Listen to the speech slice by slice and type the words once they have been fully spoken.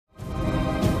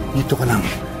Dito ka lang.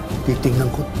 Titingnan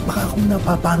ko. Baka kung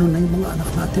napapano na yung mga anak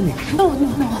natin eh. No.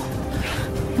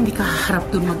 Hindi ka haharap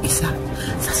doon mag-isa.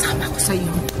 Sasama ko sa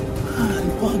iyo.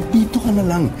 Wag, dito ka na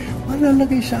lang.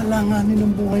 Malalagay sa alanganin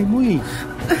ng buhay mo eh.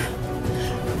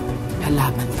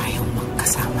 Lalaban tayong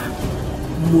magkasama.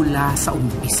 Mula sa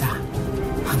umpisa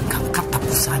hanggang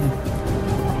katapusan.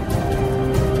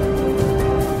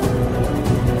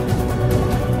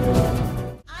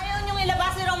 Ayaw niyong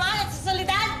ilabas si Roman at si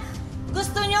Soledad?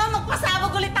 Gusto niyo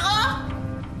magpasabog ulit ako?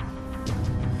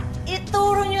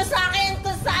 Ituro niyo sa akin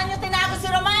kung saan niyo tinago si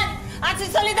Roman at si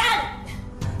Soledad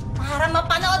para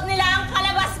mapanood nila ang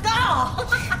kalabas ko!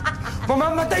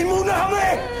 Mamamatay muna kami!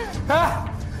 Ha?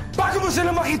 Bago mo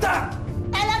sila makita!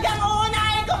 Talagang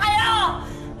uunahin ko kayo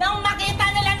nang makita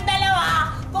nilang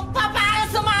dalawa kung paano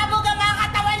sumabog ang mga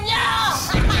katawan niyo!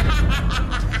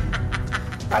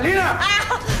 Catalina!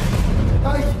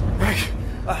 Ay!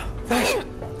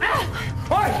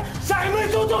 Hoy! Sa akin mo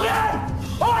itutok yan!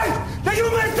 Hoy! Tignan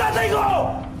mo yung tatay ko!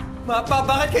 Mapa,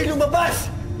 bakit kayo lumabas?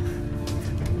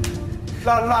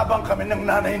 Lalaban kami ng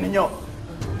nanay ninyo.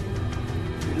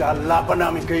 Ilalaban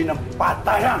namin kayo ng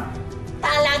patayan.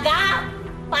 Talaga?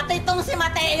 Pati itong si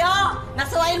Matteo,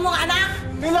 nasuwain mong anak?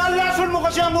 Nilalason mo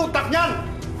kasi ang utak niyan.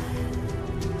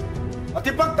 At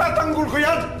ipagtatanggol ko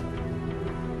yan.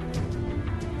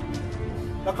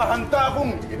 Nakahanda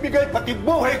akong ibigay pati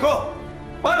buhay ko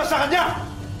para sa kanya.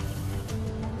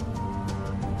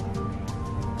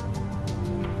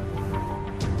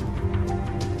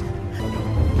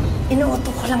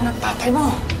 Inuuto ko lang ng tatay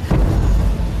mo.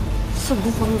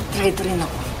 Subukan mo traitor rin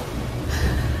ako.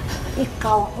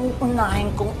 Ikaw ang unahin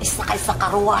kong isakay sa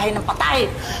karuwahe ng patay.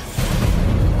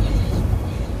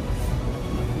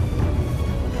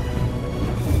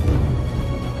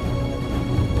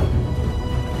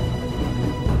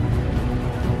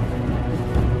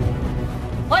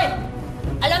 Hoy!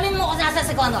 Alamin mo kung nasa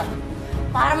si Connor.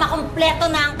 Para makumpleto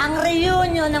na ang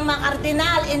reunion ng mga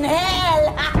kardinal in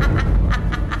hell.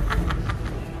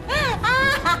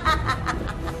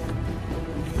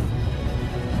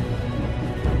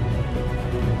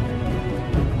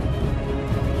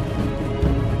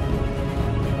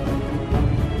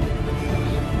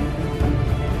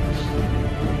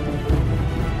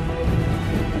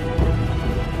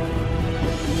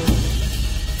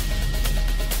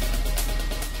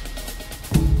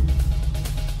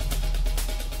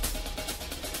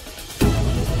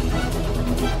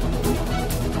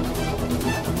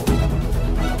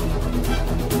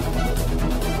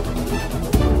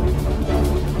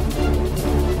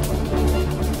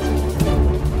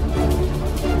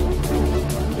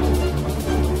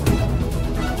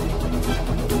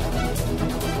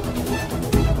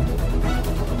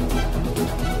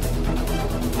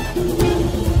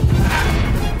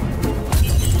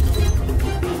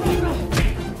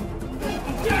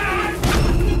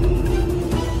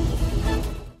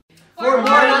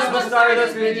 Los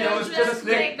Bastardos videos, just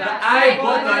click the I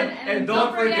button and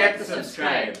don't forget to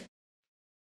subscribe.